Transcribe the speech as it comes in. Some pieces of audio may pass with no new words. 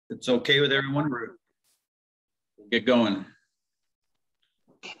It's okay with everyone, we'll get going.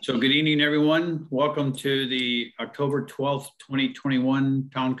 So good evening, everyone. Welcome to the October 12th, 2021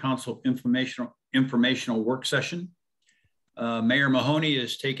 Town Council informational work session. Mayor Mahoney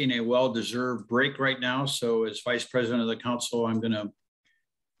is taking a well-deserved break right now. So as Vice President of the Council, I'm going to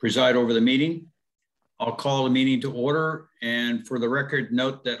preside over the meeting. I'll call the meeting to order. And for the record,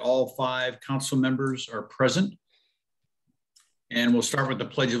 note that all 5 council members are present. And we'll start with the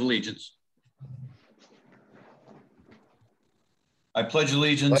Pledge of Allegiance. I pledge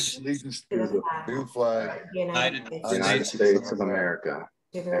allegiance to the new flag, United States of America,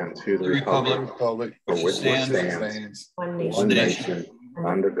 and to the republic for which it stands, one nation,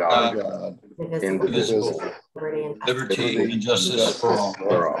 under God, indivisible, liberty and justice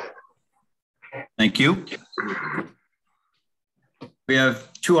for all. Thank you. We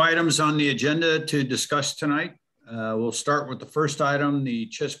have 2 items on the agenda to discuss tonight. We'll start with the first item, the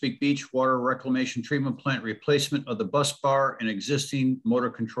Chesapeake Beach Water Reclamation Treatment Plant replacement of the bus bar and existing motor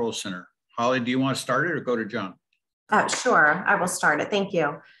control center. Holly, do you want to start it or go to John? Sure, I will start it. Thank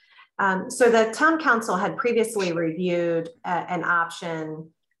you. So the Town Council had previously reviewed an option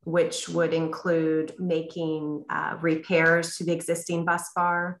which would include making repairs to the existing bus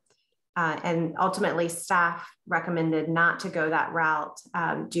bar. And ultimately staff recommended not to go that route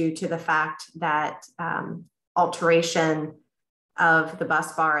due to the fact that alteration of the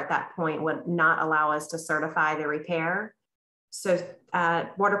bus bar at that point would not allow us to certify the repair. So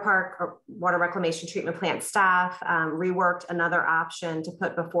Water Reclamation Treatment Plant staff reworked another option to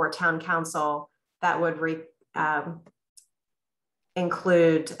put before Town Council that would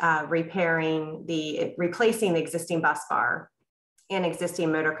include replacing the existing bus bar and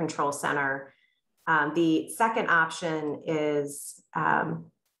existing motor control center. The second option is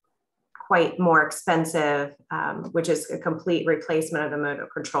quite more expensive, which is a complete replacement of the motor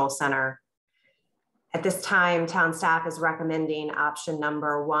control center. At this time, town staff is recommending option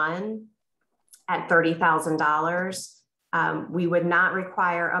number 1 at $30,000. We would not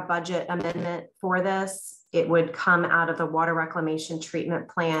require a budget amendment for this. It would come out of the Water Reclamation Treatment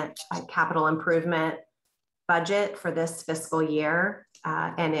Plant capital improvement budget for this fiscal year,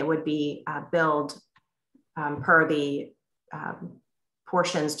 and it would be billed per the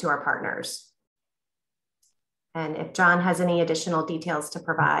portions to our partners. And if John has any additional details to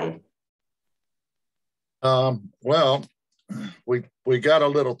provide. Well, we got a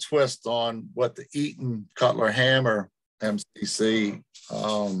little twist on what the Eaton Cutler Hammer MCC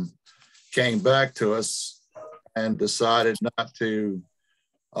came back to us and decided not to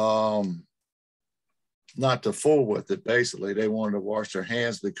fool with it. Basically, they wanted to wash their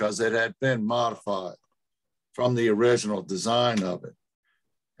hands because it had been modified from the original design of it.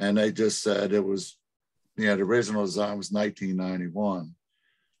 And they just said it was, the original design was 1991.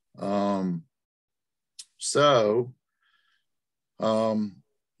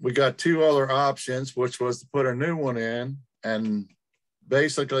 We got 2 other options, which was to put a new one in, and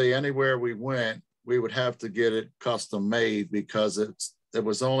basically anywhere we went, we would have to get it custom made because it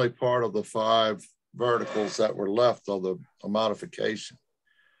was only part of the 5 verticals that were left of the modification.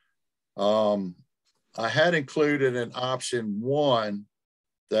 I had included an option 1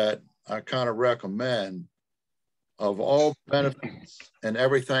 that I kind of recommend of all benefits and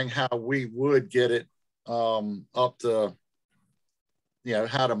everything, how we would get it up to,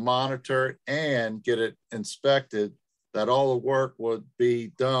 how to monitor it and get it inspected, that all the work would be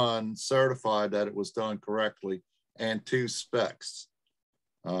done, certified that it was done correctly and to specs.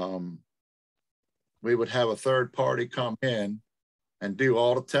 We would have a third party come in and do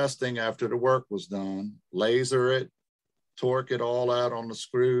all the testing after the work was done, laser it, torque it all out on the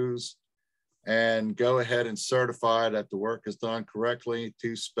screws, and go ahead and certify that the work is done correctly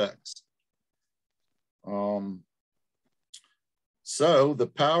to specs. So the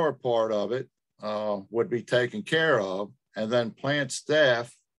power part of it would be taken care of, and then plant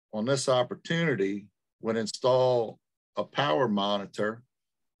staff on this opportunity would install a power monitor,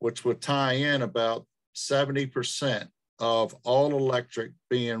 which would tie in about 70% of all electric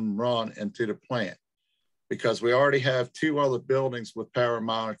being run into the plant, because we already have 2 other buildings with power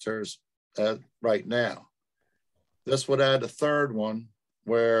monitors right now. This would add a third one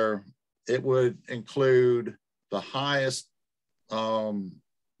where it would include the highest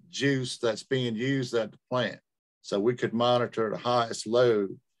juice that's being used at the plant. So we could monitor the highest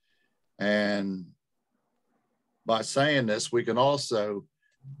load. And by saying this, we can also,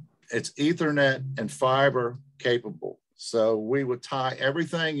 it's Ethernet and fiber capable. So we would tie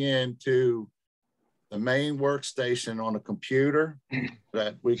everything into the main workstation on a computer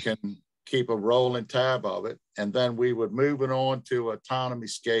that we can keep a rolling tab of it. And then we would move it on to autonomy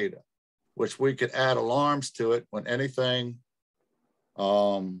SCADA, which we could add alarms to it when anything,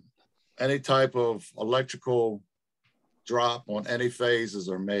 any type of electrical drop on any phases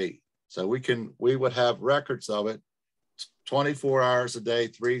are made. So we would have records of it 24 hours a day,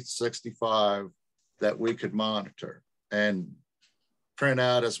 365 that we could monitor and print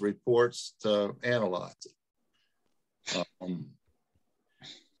out as reports to analyze it.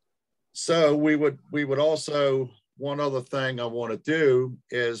 So we would also, one other thing I want to do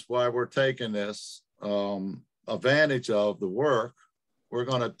is while we're taking this advantage of the work, we're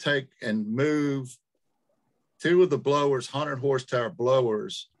going to take and move 2 of the blowers, 100 horsepower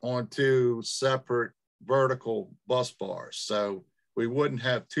blowers, onto separate vertical bus bars. So we wouldn't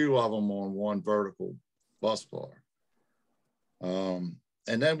have 2 of them on one vertical bus bar.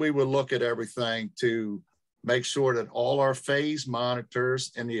 And then we would look at everything to make sure that all our phase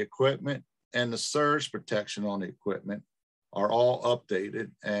monitors and the equipment and the surge protection on the equipment are all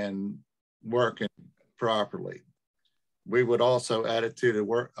updated and working properly. We would also add it to the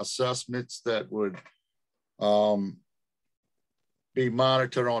work assessments that would be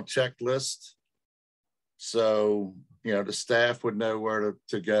monitored on checklists. So, you know, the staff would know where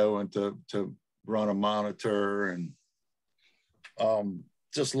to go and to run a monitor and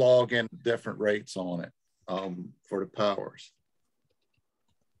just log in different rates on it for the powers.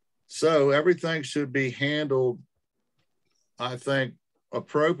 So everything should be handled, I think,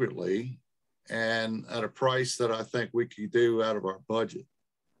 appropriately and at a price that I think we could do out of our budget.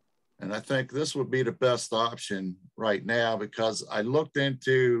 And I think this would be the best option right now, because I looked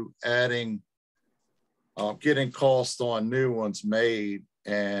into adding, getting costs on new ones made,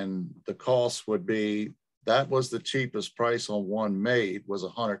 and the cost would be, that was the cheapest price on one made, was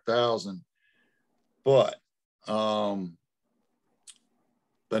 $100,000. But the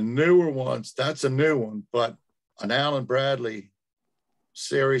newer ones, that's a new one, but an Allen Bradley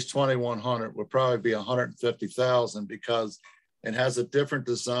Series 2100 would probably be $150,000, because it has a different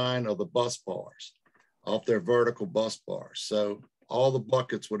design of the bus bars, of their vertical bus bars. So all the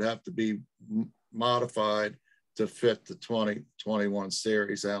buckets would have to be modified to fit the 2021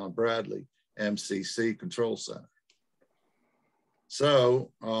 series Allen Bradley MCC control center.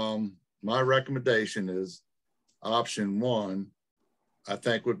 So my recommendation is option 1, I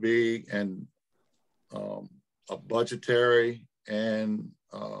think would be a budgetary and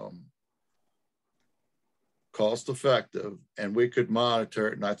cost effective, and we could monitor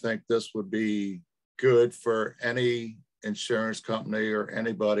it. And I think this would be good for any insurance company or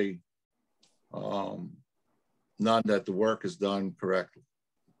anybody, none that the work is done correctly.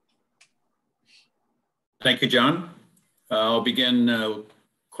 Thank you, John. I'll begin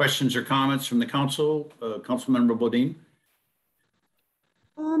questions or comments from the council. Councilmember Bodine.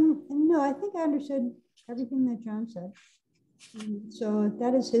 No, I think I understood everything that John said. So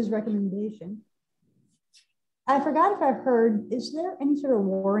that is his recommendation. I forgot if I heard, is there any sort of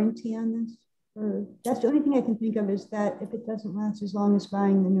warranty on this? Or that's the only thing I can think of, is that if it doesn't last as long as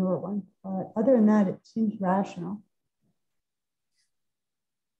buying the newer one. But other than that, it seems rational.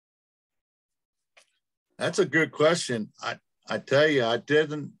 That's a good question. I tell you, I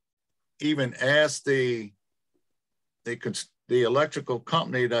didn't even ask the electrical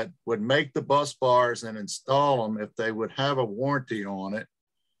company that would make the bus bars and install them if they would have a warranty on it,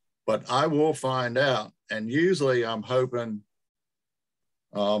 but I will find out. And usually I'm hoping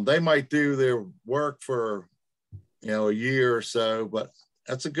they might do their work for, a year or so, but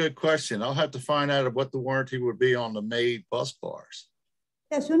that's a good question. I'll have to find out what the warranty would be on the made bus bars.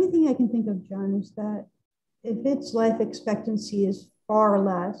 Yes, the only thing I can think of, John, is that if its life expectancy is far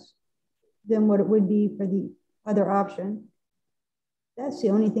less than what it would be for the other option, that's the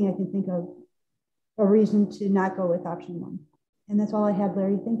only thing I can think of, a reason to not go with option 1. And that's all I had,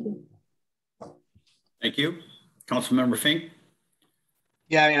 Larry. Thank you. Thank you. Councilmember Fink.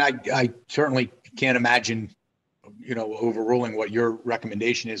 Yeah, I mean, I certainly can't imagine, overruling what your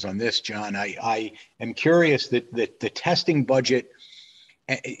recommendation is on this, John. I am curious that the testing budget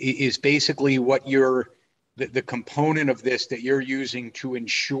is basically what the component of this that you're using to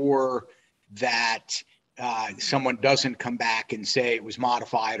ensure that someone doesn't come back and say it was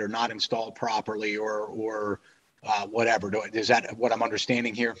modified or not installed properly or whatever. Is that what I'm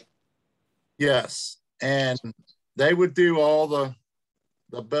understanding here? Yes, and they would do all the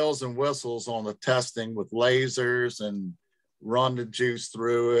bells and whistles on the testing with lasers and run the juice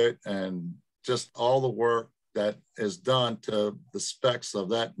through it and just all the work that is done to the specs of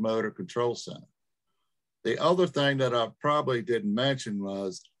that motor control center. The other thing that I probably didn't mention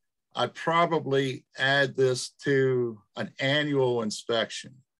was I'd probably add this to an annual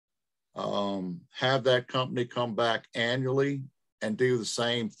inspection. have that company come back annually and do the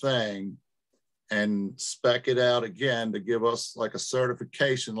same thing and spec it out again to give us like a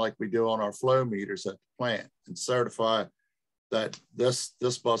certification like we do on our flow meters at the plant and certify that this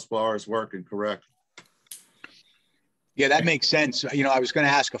bus bar is working correctly. Yeah, that makes sense. You know, I was going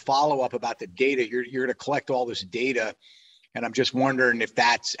to ask a follow-up about the data. You're going to collect all this data, and I'm just wondering if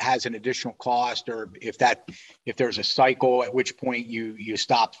that has an additional cost, or if there's a cycle at which point you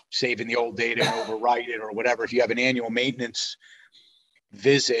stop saving the old data and overwrite it, or whatever. If you have an annual maintenance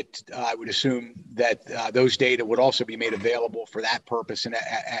visit, I would assume that those data would also be made available for that purpose, and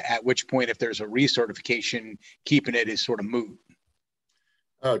at which point, if there's a recertification, keeping it is sort of moot.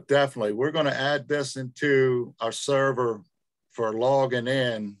 Oh, definitely. We're going to add this into our server for logging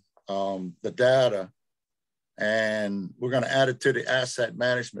in the data, and we're going to add it to the asset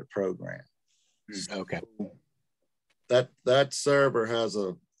management program. Okay. So that server has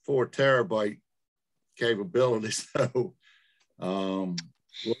a 4 terabyte capability, so we're going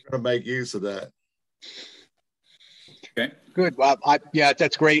to make use of that. Okay. Good. Well, yeah,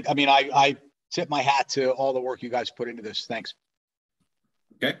 that's great. I mean, I tip my hat to all the work you guys put into this. Thanks.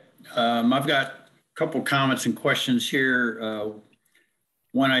 Okay, I've got a couple comments and questions here.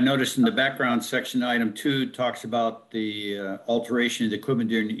 One, I noticed in the background section, item 2 talks about the alteration of the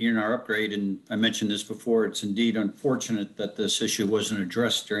equipment during our upgrade. And I mentioned this before, it's indeed unfortunate that this issue wasn't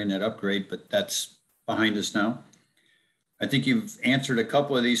addressed during that upgrade, but that's behind us now. I think you've answered a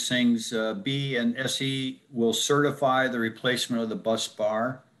couple of these things. B and SE will certify the replacement of the bus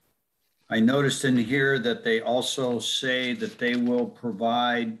bar. I noticed in here that they also say that they will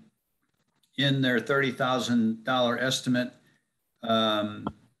provide in their $30,000 estimate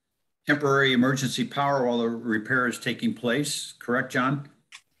temporary emergency power while the repair is taking place. Correct, John?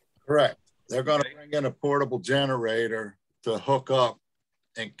 Correct. They're going to bring in a portable generator to hook up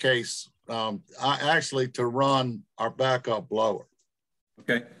in case, actually to run our backup blower.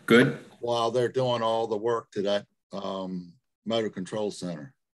 Okay, good. While they're doing all the work to that motor control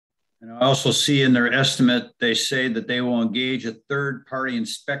center. And I also see in their estimate, they say that they will engage a third-party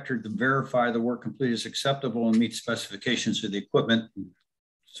inspector to verify the work completed is acceptable and meets specifications of the equipment.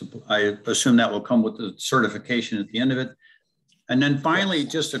 So I assume that will come with the certification at the end of it. And then finally,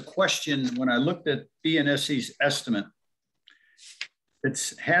 just a question. When I looked at BNSC's estimate,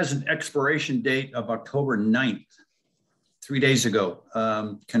 it has an expiration date of October 9th, 3 days ago.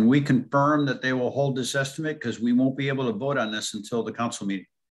 Can we confirm that they will hold this estimate? Because we won't be able to vote on this until the council meeting.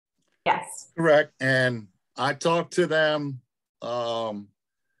 Yes. Correct. And I talked to them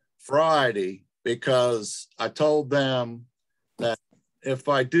Friday because I told them that if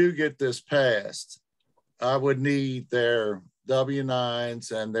I do get this passed, I would need their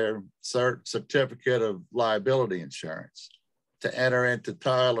W-9s and their certificate of liability insurance to enter into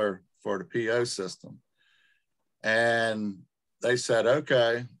Tyler for the PO system. And they said,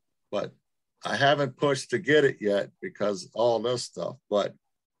 okay, but I haven't pushed to get it yet because all this stuff, but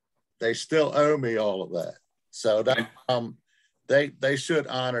they still owe me all of that. So that they should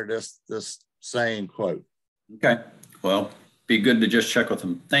honor this same quote. Okay, well, be good to just check with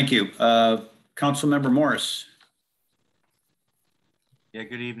them. Thank you. Councilmember Morris. Yeah,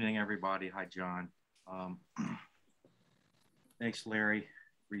 good evening, everybody. Hi, John. Thanks, Larry,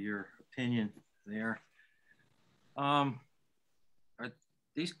 for your opinion there. Are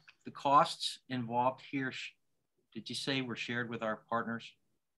these the costs involved here? Did you say were shared with our partners?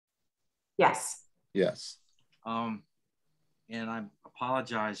 Yes. Yes. And I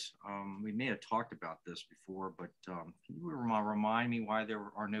apologize. We may have talked about this before, but can you remind me why there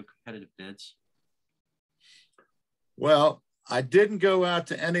are no competitive bids? Well, I didn't go out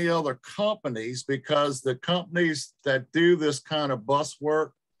to any other companies because the companies that do this kind of bus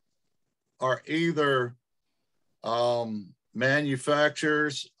work are either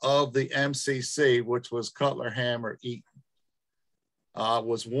manufacturers of the MCC, which was Cutler, Hammer, Eaton,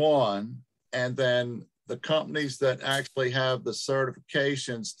 was one. And then the companies that actually have the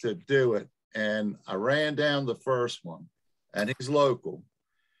certifications to do it. And I ran down the first one, and he's local.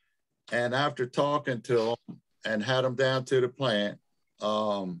 And after talking to him and had him down to the plant,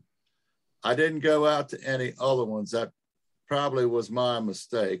 I didn't go out to any other ones. That probably was my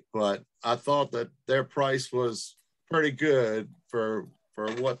mistake, but I thought that their price was pretty good for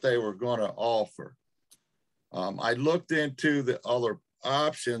what they were going to offer. I looked into the other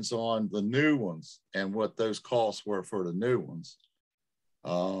options on the new ones and what those costs were for the new ones.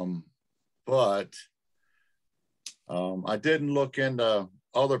 But I didn't look into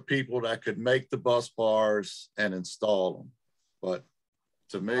other people that could make the bus bars and install them. But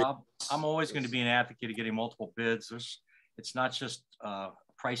to me, I'm always going to be an advocate of getting multiple bids. It's not just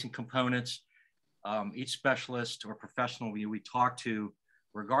pricing components. Each specialist or professional we talk to,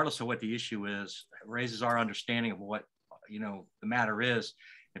 regardless of what the issue is, raises our understanding of what, you know, the matter is.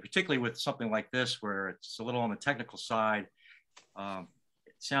 And particularly with something like this, where it's a little on the technical side,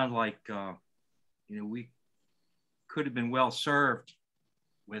 it sounds like, you know, we could have been well served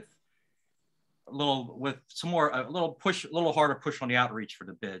with a little harder push on the outreach for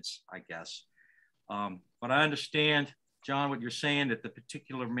the bids, I guess. But I understand, John, what you're saying, that the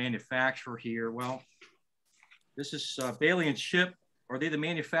particular manufacturer here, well, this is Bailey and Ship. Are they the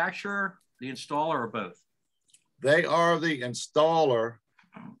manufacturer, the installer, or both? They are the installer.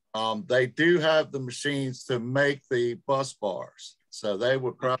 They do have the machines to make the bus bars. So they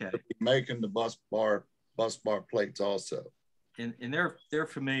would probably be making the bus bar plates also. And they're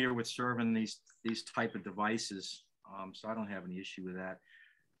familiar with serving these type of devices. So I don't have any issue with that.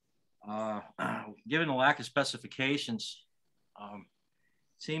 Given the lack of specifications,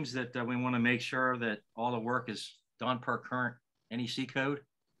 seems that we want to make sure that all the work is done per current NEC code.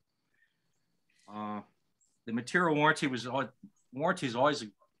 The material warranty is always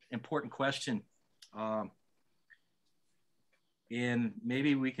an important question. And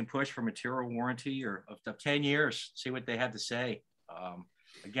maybe we can push for material warranty or of 10 years, see what they have to say.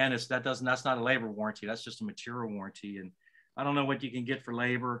 Again, that's not a labor warranty. That's just a material warranty. And I don't know what you can get for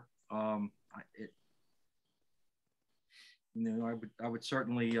labor. You know, I would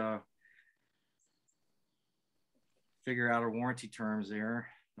certainly figure out our warranty terms there.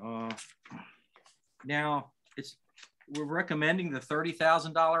 Now we're recommending the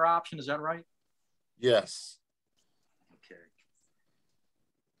 $30,000 option. Is that right? Yes. Okay.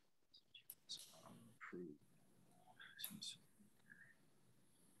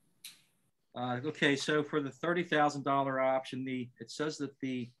 Okay, so for the $30,000 option, it says that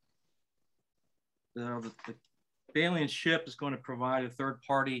the Bailey and Ship is going to provide a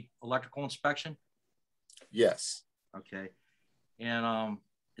third-party electrical inspection. Yes. Okay, and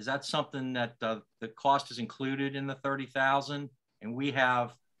is that something that the cost is included in the $30,000? And we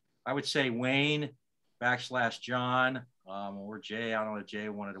have, I would say, Wayne / John or Jay. I don't know if Jay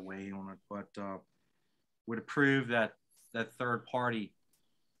wanted to weigh in on it, but would approve that third-party.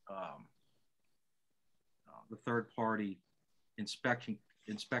 The third-party inspecting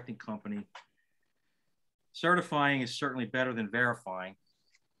company. Certifying is certainly better than verifying.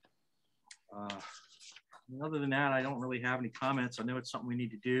 Other than that, I don't really have any comments. I know it's something we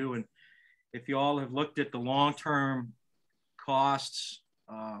need to do, and if you all have looked at the long-term costs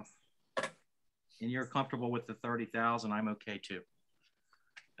and you're comfortable with the $30,000, I'm okay too.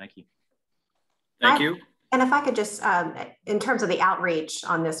 Thank you. Thank you. And if I could just, in terms of the outreach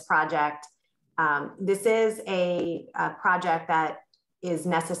on this project, this is a project that is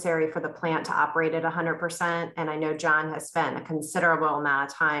necessary for the plant to operate at 100%. And I know John has spent a considerable amount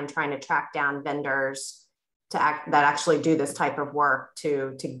of time trying to track down vendors that actually do this type of work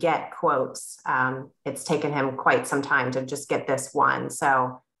to get quotes. It's taken him quite some time to just get this one.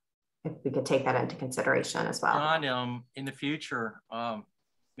 So if we could take that into consideration as well. John, in the future,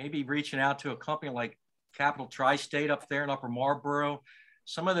 maybe reaching out to a company like Capital Tri-State up there in Upper Marlboro.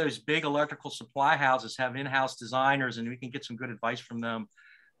 Some of those big electrical supply houses have in-house designers, and we can get some good advice from them,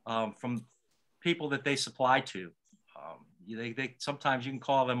 from people that they supply to. Sometimes you can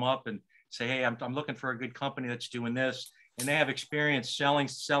call them up and say, hey, I'm looking for a good company that's doing this, and they have experience selling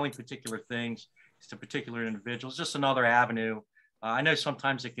particular things to particular individuals. Just another avenue. I know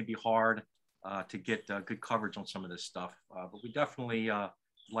sometimes it can be hard to get good coverage on some of this stuff, but we definitely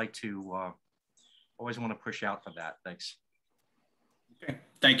like to always want to push out for that. Thanks. Okay,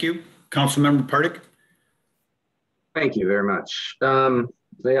 thank you. Councilmember Pardick. Thank you very much.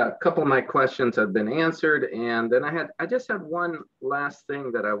 Yeah, a couple of my questions have been answered, and then I just had one last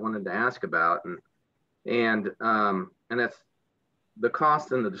thing that I wanted to ask about, and that's the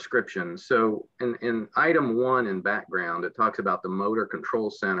cost and the description. So in item 1 in background, it talks about the motor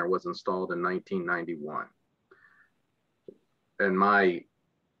control center was installed in 1991. And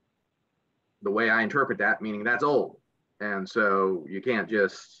the way I interpret that, meaning that's old. And so you can't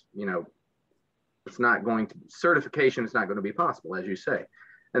just, certification is not going to be possible, as you say.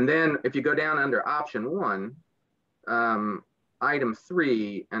 And then if you go down under option 1, item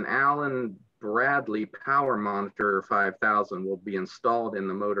 3, an Allen Bradley Power Monitor 5000 will be installed in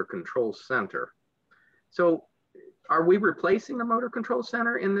the motor control center. So are we replacing the motor control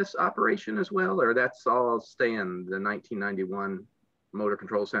center in this operation as well, or that's all staying, the 1991 motor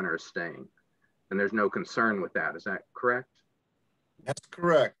control center is staying? And there's no concern with that. Is that correct? That's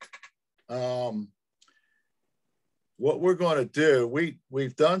correct. What we're going to do,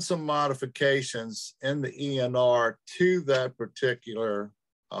 we've done some modifications in the ENR to that particular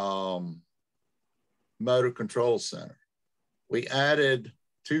motor control center. We added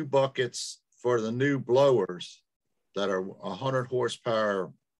 2 buckets for the new blowers that are 100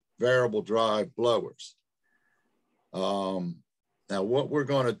 horsepower variable drive blowers. Now what we're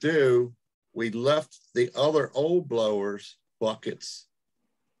going to do, we left the other old blowers buckets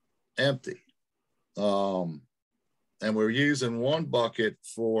empty. And we're using 1 bucket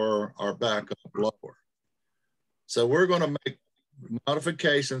for our backup blower. So we're going to make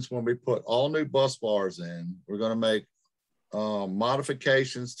modifications when we put all new bus bars in. We're going to make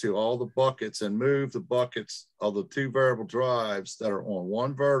modifications to all the buckets and move the buckets of the 2 variable drives that are on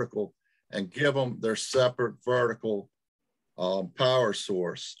 1 vertical and give them their separate vertical power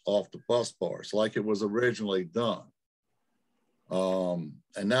source off the bus bars like it was originally done.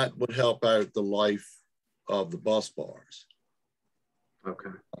 And that would help out the life of the bus bars.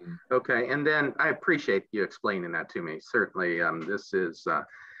 Okay. Okay. And then I appreciate you explaining that to me. Certainly, this is,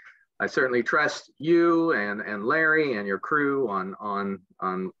 I certainly trust you and Larry and your crew on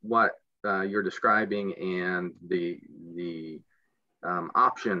what you're describing and the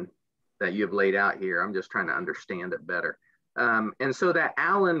option that you've laid out here. I'm just trying to understand it better. And so that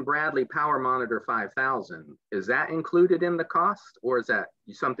Allen Bradley Power Monitor 5000, is that included in the cost, or is that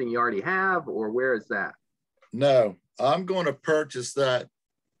something you already have, or where is that? No, I'm going to purchase that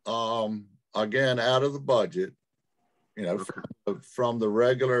again out of the budget, you know, Okay. from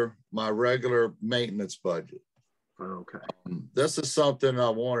the my regular maintenance budget. Okay. This is something I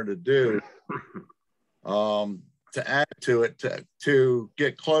wanted to do to add to it to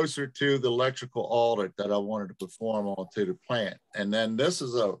get closer to the electrical audit that I wanted to perform onto the plant. And then this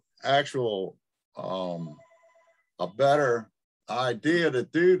is a actual a better idea to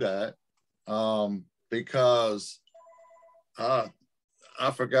do that because I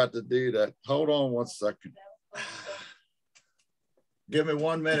forgot to do that. Hold on 1 second. Give me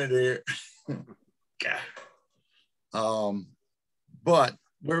 1 minute here. But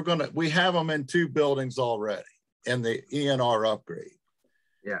we have them in 2 buildings already in the ENR upgrade.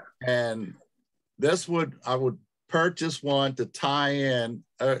 Yeah. And I would purchase one to tie in,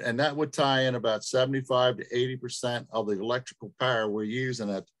 and that would tie in about 75 to 80% of the electrical power we're using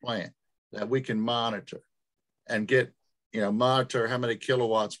at the plant that we can monitor and get, monitor how many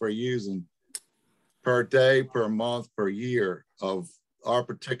kilowatts we're using per day, per month, per year of our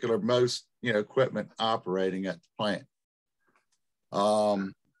particular most, equipment operating at the plant.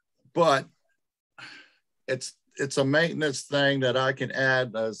 But it's a maintenance thing that I can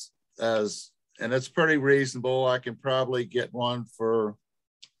add and it's pretty reasonable. I can probably get one for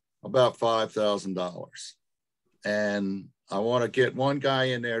about $5,000. And I want to get one guy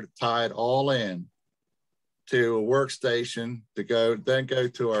in there to tie it all in to a workstation to then go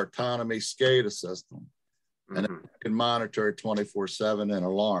to our autonomy SCADA system. And I can monitor it 24/7 and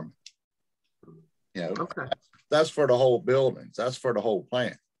alarm. Okay. That's for the whole buildings. That's for the whole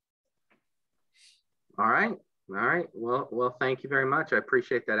plant. All right. All right. Well, thank you very much. I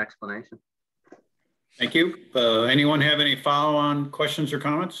appreciate that explanation. Thank you. Anyone have any follow-on questions or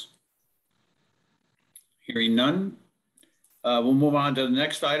comments? Hearing none. We'll move on to the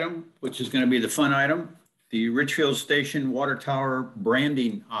next item, which is going to be the fun item, the Richfield Station Water Tower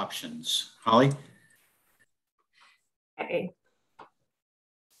branding options. Holly? Okay.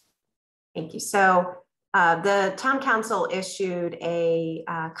 Thank you. So the town council issued a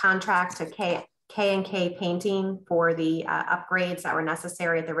contract to K&K Painting for the upgrades that were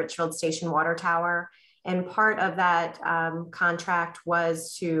necessary at the Richfield Station Water Tower. And part of that contract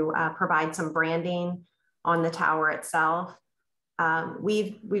was to provide some branding on the tower itself.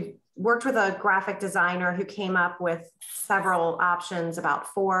 We've worked with a graphic designer who came up with several options, about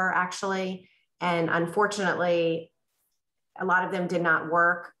 4 actually. And unfortunately, a lot of them did not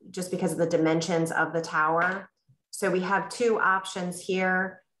work just because of the dimensions of the tower. So we have 2 options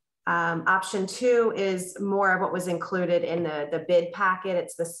here. Option 2 is more of what was included in the bid packet.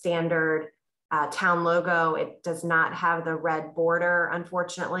 It's the standard town logo. It does not have the red border,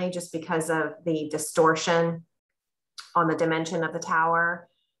 unfortunately, just because of the distortion on the dimension of the tower.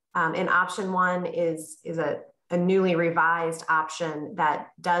 And option 1 is a newly revised option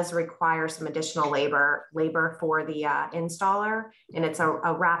that does require some additional labor for the installer, and it's a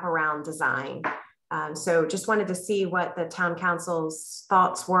wraparound design. So just wanted to see what the town council's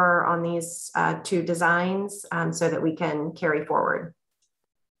thoughts were on these 2 designs so that we can carry forward.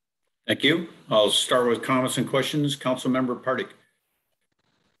 Thank you. I'll start with comments and questions. Councilmember Pardik.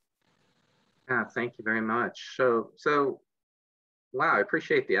 Yeah, thank you very much. So wow, I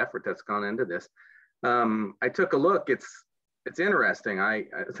appreciate the effort that's gone into this. I took a look. It's interesting.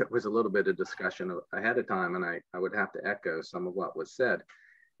 There was a little bit of discussion ahead of time, and I would have to echo some of what was said.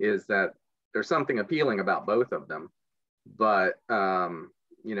 is that there's something appealing about both of them. But,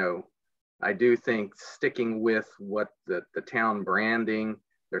 you know, I do think sticking with what the town branding,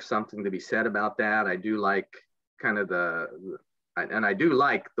 there's something to be said about that. I do like kind of and I do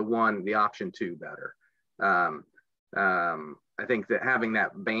like the option 2 better. I think that having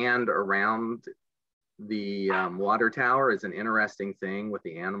that band around the water tower is an interesting thing with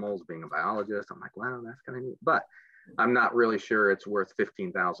the animals. Being a biologist, I'm like, wow, that's kind of neat. But I'm not really sure it's worth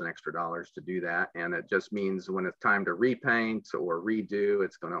 $15,000 extra to do that. And it just means when it's time to repaint or redo,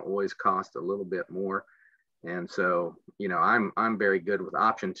 it's going to always cost a little bit more. And so, you know, I'm very good with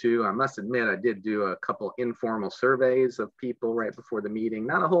option 2. I must admit, I did do a couple informal surveys of people right before the meeting.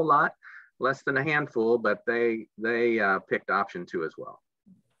 Not a whole lot, less than a handful, but they picked option 2 as well.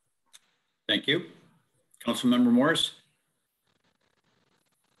 Thank you. Councilmember Morris.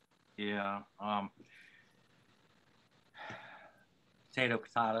 Yeah. Potato.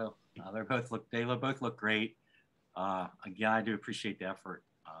 They both look great. Again, I do appreciate the effort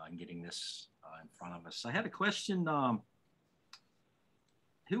in getting this in front of us. I had a question.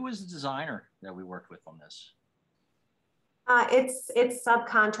 Who was the designer that we worked with on this? It's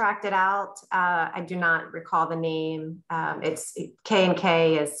subcontracted out. I do not recall the name. It's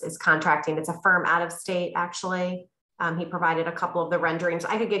K&K is contracting. It's a firm out of state, actually. He provided a couple of the renderings.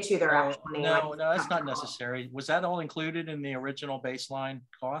 I could get you their actual name. No, that's not necessary. Was that all included in the original baseline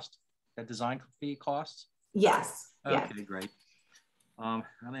cost, that design fee cost? Yes. Okay, yes. Great. That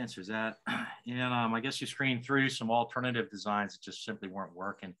answers that. And I guess you screened through some alternative designs that just simply weren't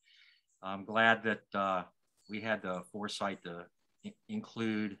working. I'm glad that we had the foresight to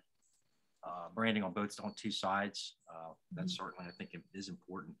include branding on 2 sides. That's certainly, I think, it is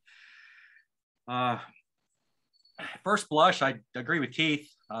important. First blush, I agree with Keith.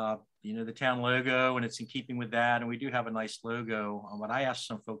 You know, the town logo, and it's in keeping with that. And we do have a nice logo. But I asked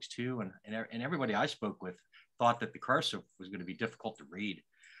some folks too, and everybody I spoke with thought that the cursive was going to be difficult to read.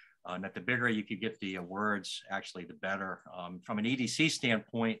 And that the bigger you could get the words, actually, the better. From an EDC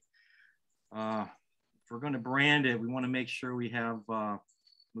standpoint, if we're going to brand it, we want to make sure we have the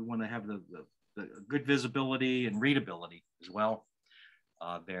good visibility and readability as well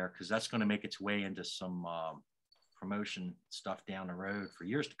there, because that's going to make its way into some promotion stuff down the road for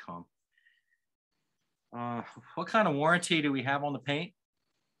years to come. What kind of warranty do we have on the paint?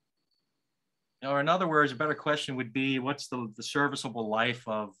 Or in other words, a better question would be, what's the serviceable life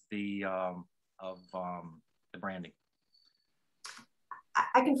of the branding?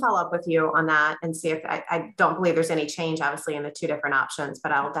 I can follow up with you on that and see if I don't believe there's any change, obviously, in the 2 different options,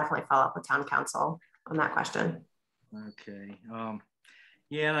 but I'll definitely follow up with town council on that question. Okay.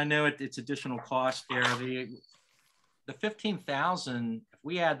 Yeah, and I know it's additional cost there. The 15,000, if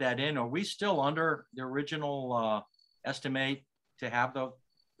we add that in, are we still under the original estimate to have the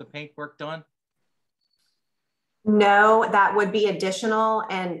paint work done? No, that would be additional.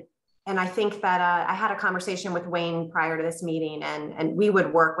 And I think that I had a conversation with Wayne prior to this meeting, and we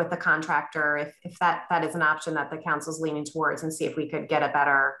would work with the contractor if that is an option that the council's leaning towards, and see if we could get a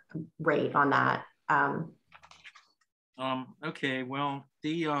better rate on that. Okay, well,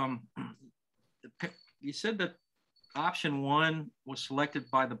 you said that option 1 was selected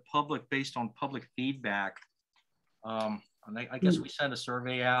by the public based on public feedback. And I guess we sent a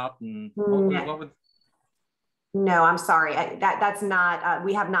survey out, and what would... No, I'm sorry. That's not,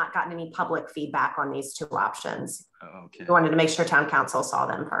 we have not gotten any public feedback on these 2 options. Okay. We wanted to make sure town council saw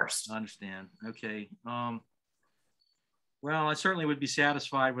them first. I understand. Okay. Well, I certainly would be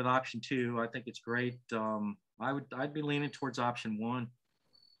satisfied with option 2. I think it's great. I'd be leaning towards option 1.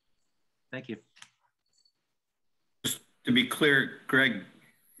 Thank you. Just to be clear, Greg,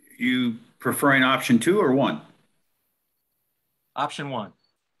 you preferring option 2 or 1? Option 1.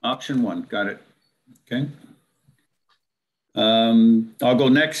 Option 1. Got it. Okay. I'll go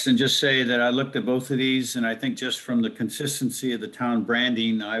next and just say that I looked at both of these, and I think just from the consistency of the town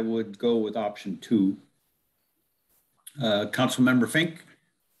branding, I would go with option 2. Councilmember Fink?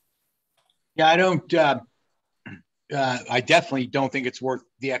 Yeah, I definitely don't think it's worth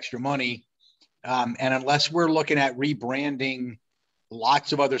the extra money. And unless we're looking at rebranding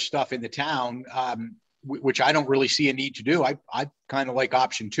lots of other stuff in the town, which I don't really see a need to do, I kind of like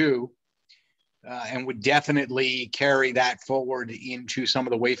option 2. And would definitely carry that forward into some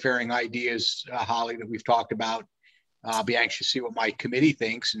of the wayfaring ideas, Holly, that we've talked about. I'll be anxious to see what my committee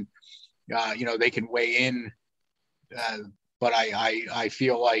thinks, and you know, they can weigh in. But I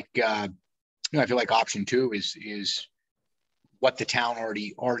feel like I feel like option 2 is what the town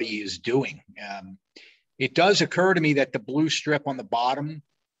already is doing. It does occur to me that the blue strip on the bottom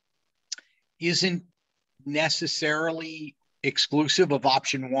isn't necessarily exclusive of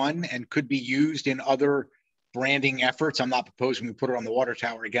option 1 and could be used in other branding efforts. I'm not proposing we put it on the water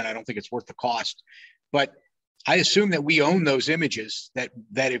tower. Again, I don't think it's worth the cost, but I assume that we own those images, that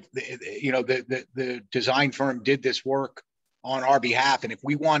if the design firm did this work on our behalf, and if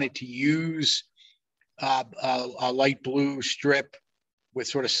we wanted to use a light blue strip with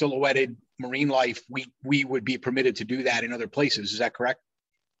sort of silhouetted marine life, we would be permitted to do that in other places. Is that correct?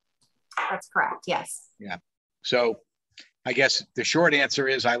 That's correct. Yes. Yeah. So I guess the short answer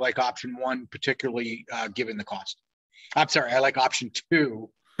is I like option 1, particularly given the cost. I'm sorry, I like option 2,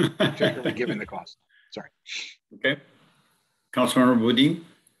 particularly given the cost. Sorry. Okay. Councilmember Bodine?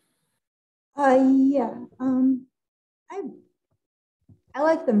 Yeah. I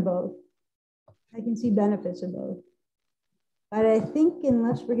like them both. I can see benefits of both. But I think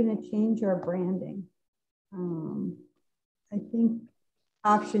unless we're going to change our branding, I think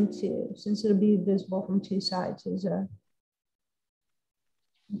option 2, since it'll be visible from 2 sides, is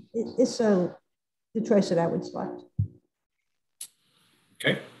the choice that I would select.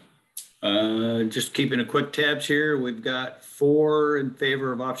 Okay. Just keeping a quick tabs here. We've got 4 in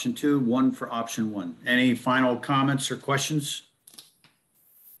favor of option 2, 1 for option 1. Any final comments or questions?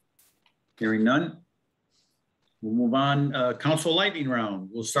 Hearing none. We'll move on. Council lightning round.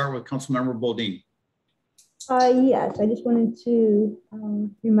 We'll start with Councilmember Bodine. Yes, I just wanted to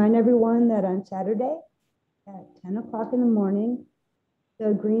remind everyone that on Saturday at 10 o'clock in the morning,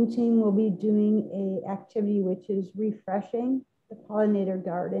 the Green Team will be doing an activity which is refreshing the pollinator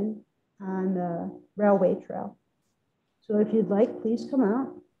garden on the railway trail. So if you'd like, please come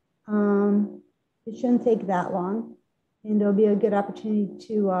out. It shouldn't take that long, and there'll be a good opportunity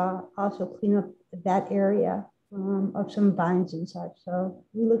to also clean up that area of some vines and such. So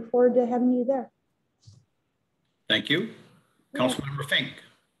we look forward to having you there. Thank you. Councilmember Fink.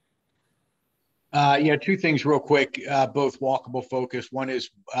 Yeah, 2 things real quick, both walkable focused. One is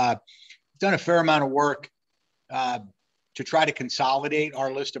done a fair amount of work to try to consolidate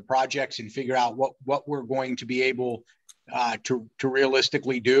our list of projects and figure out what we're going to be able to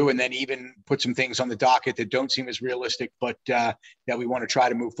realistically do, and then even put some things on the docket that don't seem as realistic, but that we want to try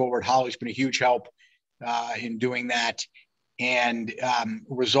to move forward. Holly's been a huge help in doing that. And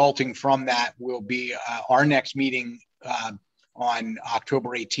resulting from that will be our next meeting on October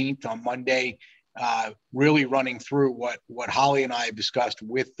 18th, on Monday, really running through what Holly and I have discussed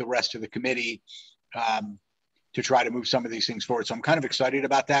with the rest of the committee to try to move some of these things forward. So I'm kind of excited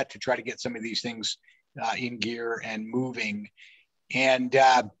about that, to try to get some of these things in gear and moving. And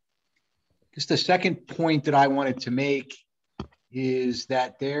just the second point that I wanted to make is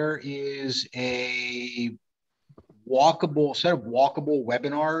that there is a set of walkable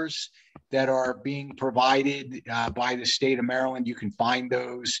webinars that are being provided by the state of Maryland. You can find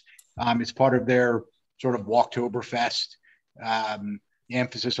those. It's part of their sort of Walktoberfest,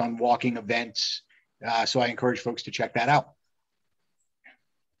 emphasis on walking events. So I encourage folks to check that out.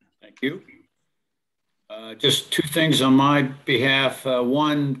 Thank you. Just 2 things on my behalf.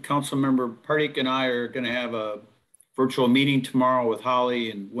 One, Councilmember Pardik and I are going to have a virtual meeting tomorrow with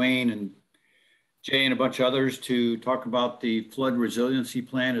Holly and Wayne and Jay and a bunch of others to talk about the flood resiliency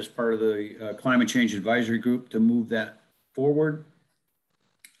plan as part of the climate change advisory group to move that forward.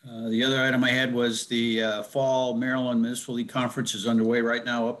 The other item I had was the Fall Maryland Municipal League Conference is underway right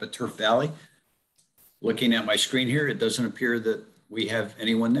now up at Turf Valley. Looking at my screen here, it doesn't appear that we have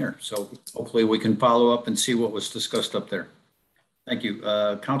anyone there. So hopefully we can follow up and see what was discussed up there. Thank you.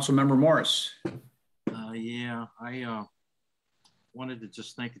 Councilmember Morris. Yeah, I wanted to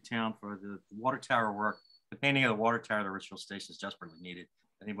just thank the town for the water tower work. The painting of the water tower at the Richfield Station is desperately needed.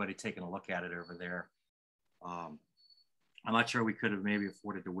 Anybody taking a look at it over there? I'm not sure we could have maybe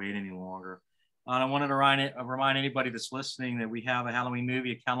afforded to wait any longer. I wanted to remind anybody that's listening that we have a Halloween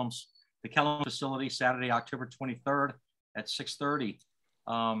movie at the Kellum facility, Saturday, October 23rd at 6:30.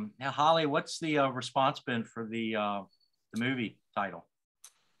 Now, Holly, what's the response been for the movie title?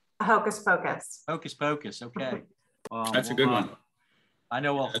 Hocus Pocus. Hocus Pocus. Okay. That's a good one. I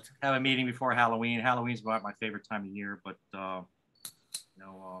know we'll have a meeting before Halloween. Halloween's about my favorite time of year, but we're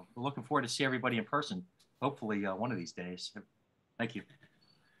looking forward to see everybody in person. Hopefully, one of these days. Thank you.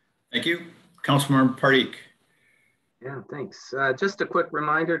 Thank you, Councilmember Pardik. Yeah, thanks. Just a quick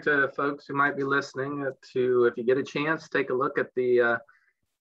reminder to folks who might be listening to, if you get a chance, take a look at the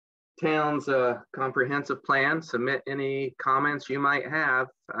town's comprehensive plan. Submit any comments you might have.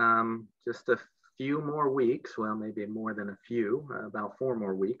 Just a few more weeks, well, maybe more than a few, about 4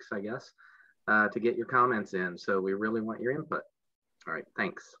 more weeks, I guess, to get your comments in. So we really want your input. All right,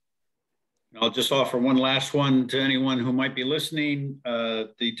 thanks. I'll just offer one last one to anyone who might be listening.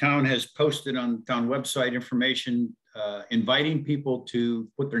 The town has posted on town website information inviting people to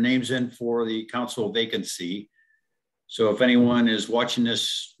put their names in for the council vacancy. So if anyone is watching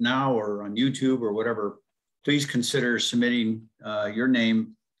this now or on YouTube or whatever, please consider submitting your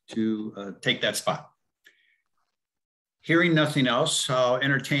name to take that spot. Hearing nothing else, I'll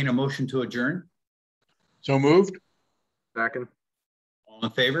entertain a motion to adjourn. So moved. Second. All in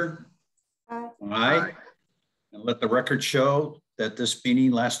favor? Aye. Aye. And let the record show that this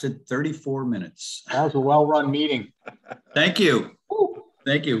meeting lasted 34 minutes. That was a well-run meeting. Thank you.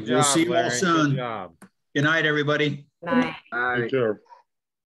 Thank you. Good We'll job, see you all Larry. soon. Good job. Good night, everybody. Night. Aye. Take care.